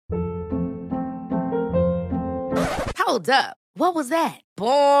Hold up. What was that?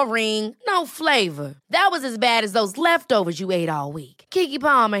 Boring. No flavor. That was as bad as those leftovers you ate all week. Keke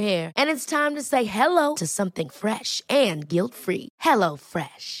Palmer here, and it's time to say hello to something fresh and guilt-free. Hello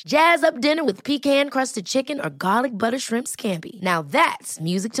Fresh. Jazz up dinner with pecan-crusted chicken or garlic butter shrimp scampi. Now that's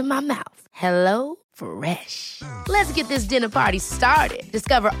music to my mouth. Hello Fresh. Let's get this dinner party started.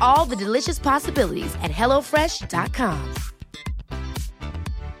 Discover all the delicious possibilities at hellofresh.com.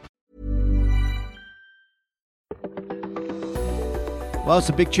 Well,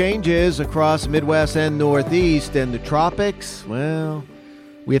 some big changes across the Midwest and Northeast and the tropics. Well,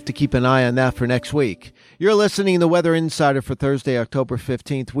 we have to keep an eye on that for next week. You're listening to the Weather Insider for Thursday, October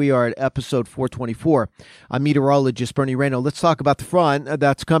 15th. We are at episode 424. I'm meteorologist Bernie Rayno. Let's talk about the front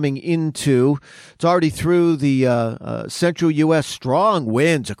that's coming into. It's already through the central U.S. Strong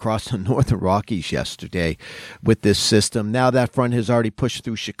winds across the northern Rockies yesterday with this system. Now that front has already pushed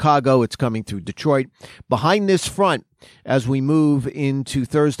through Chicago. It's coming through Detroit. Behind this front, as we move into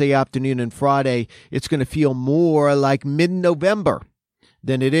Thursday afternoon and Friday, it's going to feel more like mid-November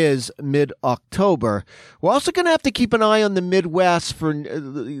than it is mid-October. We're also going to have to keep an eye on the Midwest for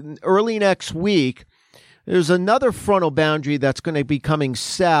early next week. There's another frontal boundary that's going to be coming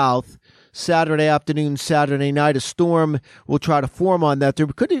south Saturday afternoon, Saturday night. A storm will try to form on that. There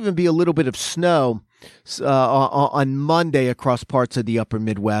could even be a little bit of snow on Monday across parts of the upper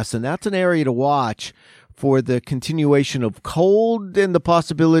Midwest, and that's an area to watch for the continuation of cold and the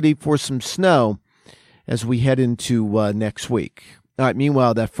possibility for some snow as we head into next week. All right,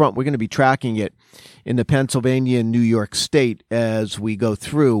 meanwhile, that front, we're going to be tracking it in the Pennsylvania and New York State as we go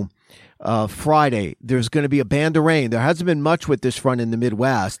through Friday. There's going to be a band of rain. There hasn't been much with this front in the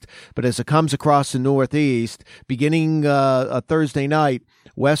Midwest, but as it comes across the Northeast, beginning Thursday night,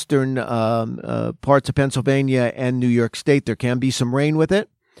 western parts of Pennsylvania and New York State, there can be some rain with it.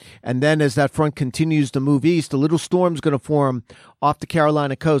 And then as that front continues to move east, a little storm's going to form off the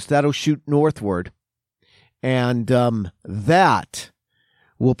Carolina coast. That'll shoot northward. And that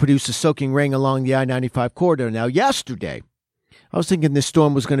will produce a soaking rain along the I-95 corridor. Now, yesterday, I was thinking this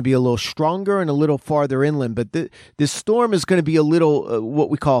storm was going to be a little stronger and a little farther inland, but this storm is going to be a little what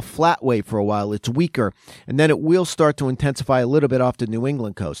we call flat wave for a while. It's weaker, and then it will start to intensify a little bit off the New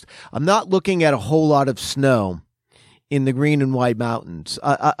England coast. I'm not looking at a whole lot of snow in the Green and White Mountains.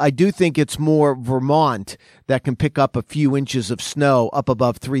 I do think it's more Vermont that can pick up a few inches of snow up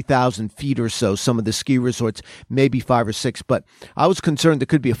above 3,000 feet or so. Some of the ski resorts, maybe 5 or 6. But I was concerned there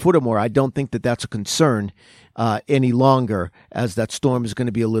could be a foot or more. I don't think that that's a concern any longer, as that storm is going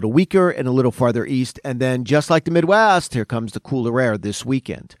to be a little weaker and a little farther east. And then just like the Midwest, here comes the cooler air this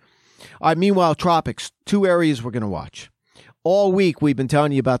weekend. All right, meanwhile, tropics, 2 areas we're going to watch. All week, we've been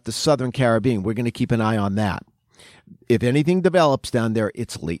telling you about the Southern Caribbean. We're going to keep an eye on that. If anything develops down there,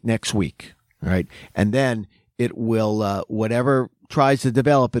 it's late next week, right? And then it will, whatever tries to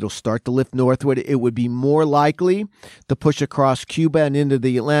develop, it'll start to lift northward. It would be more likely to push across Cuba and into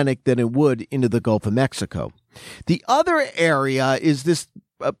the Atlantic than it would into the Gulf of Mexico. The other area is this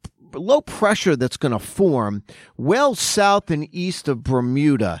low pressure that's going to form well south and east of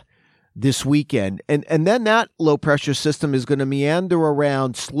Bermuda this weekend. And then that low pressure system is going to meander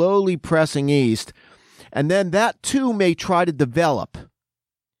around, slowly pressing east. And then that, too, may try to develop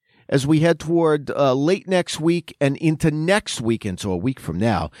as we head toward late next week and into next weekend, so a week from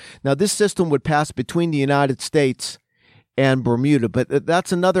now. Now, this system would pass between the United States and Bermuda, but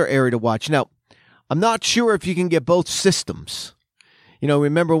that's another area to watch. Now, I'm not sure if you can get both systems. You know,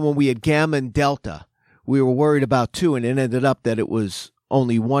 remember when we had Gamma and Delta, we were worried about 2, and it ended up that it was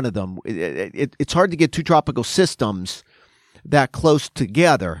only one of them. It's hard to get 2 tropical systems that close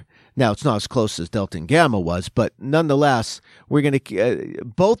together. Now, it's not as close as Delta and Gamma was, but nonetheless, we're going to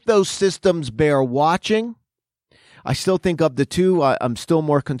both those systems bear watching. I still think of the 2, I'm still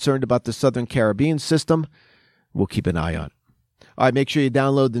more concerned about the Southern Caribbean system. We'll keep an eye on it. All right, make sure you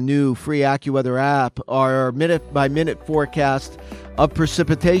download the new free AccuWeather app, our minute-by-minute forecast of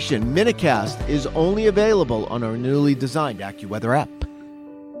precipitation. Minutecast is only available on our newly designed AccuWeather app.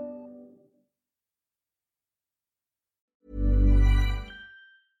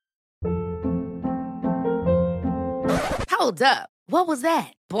 Hold up. What was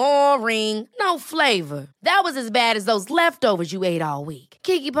that? Boring. No flavor. That was as bad as those leftovers you ate all week.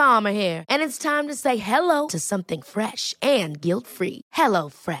 Keke Palmer here, and it's time to say hello to something fresh and guilt-free. Hello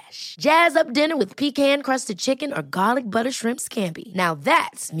Fresh. Jazz up dinner with pecan-crusted chicken or garlic butter shrimp scampi. Now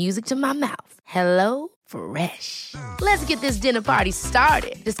that's music to my mouth. Hello Fresh. Let's get this dinner party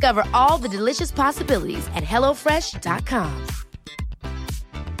started. Discover all the delicious possibilities at hellofresh.com.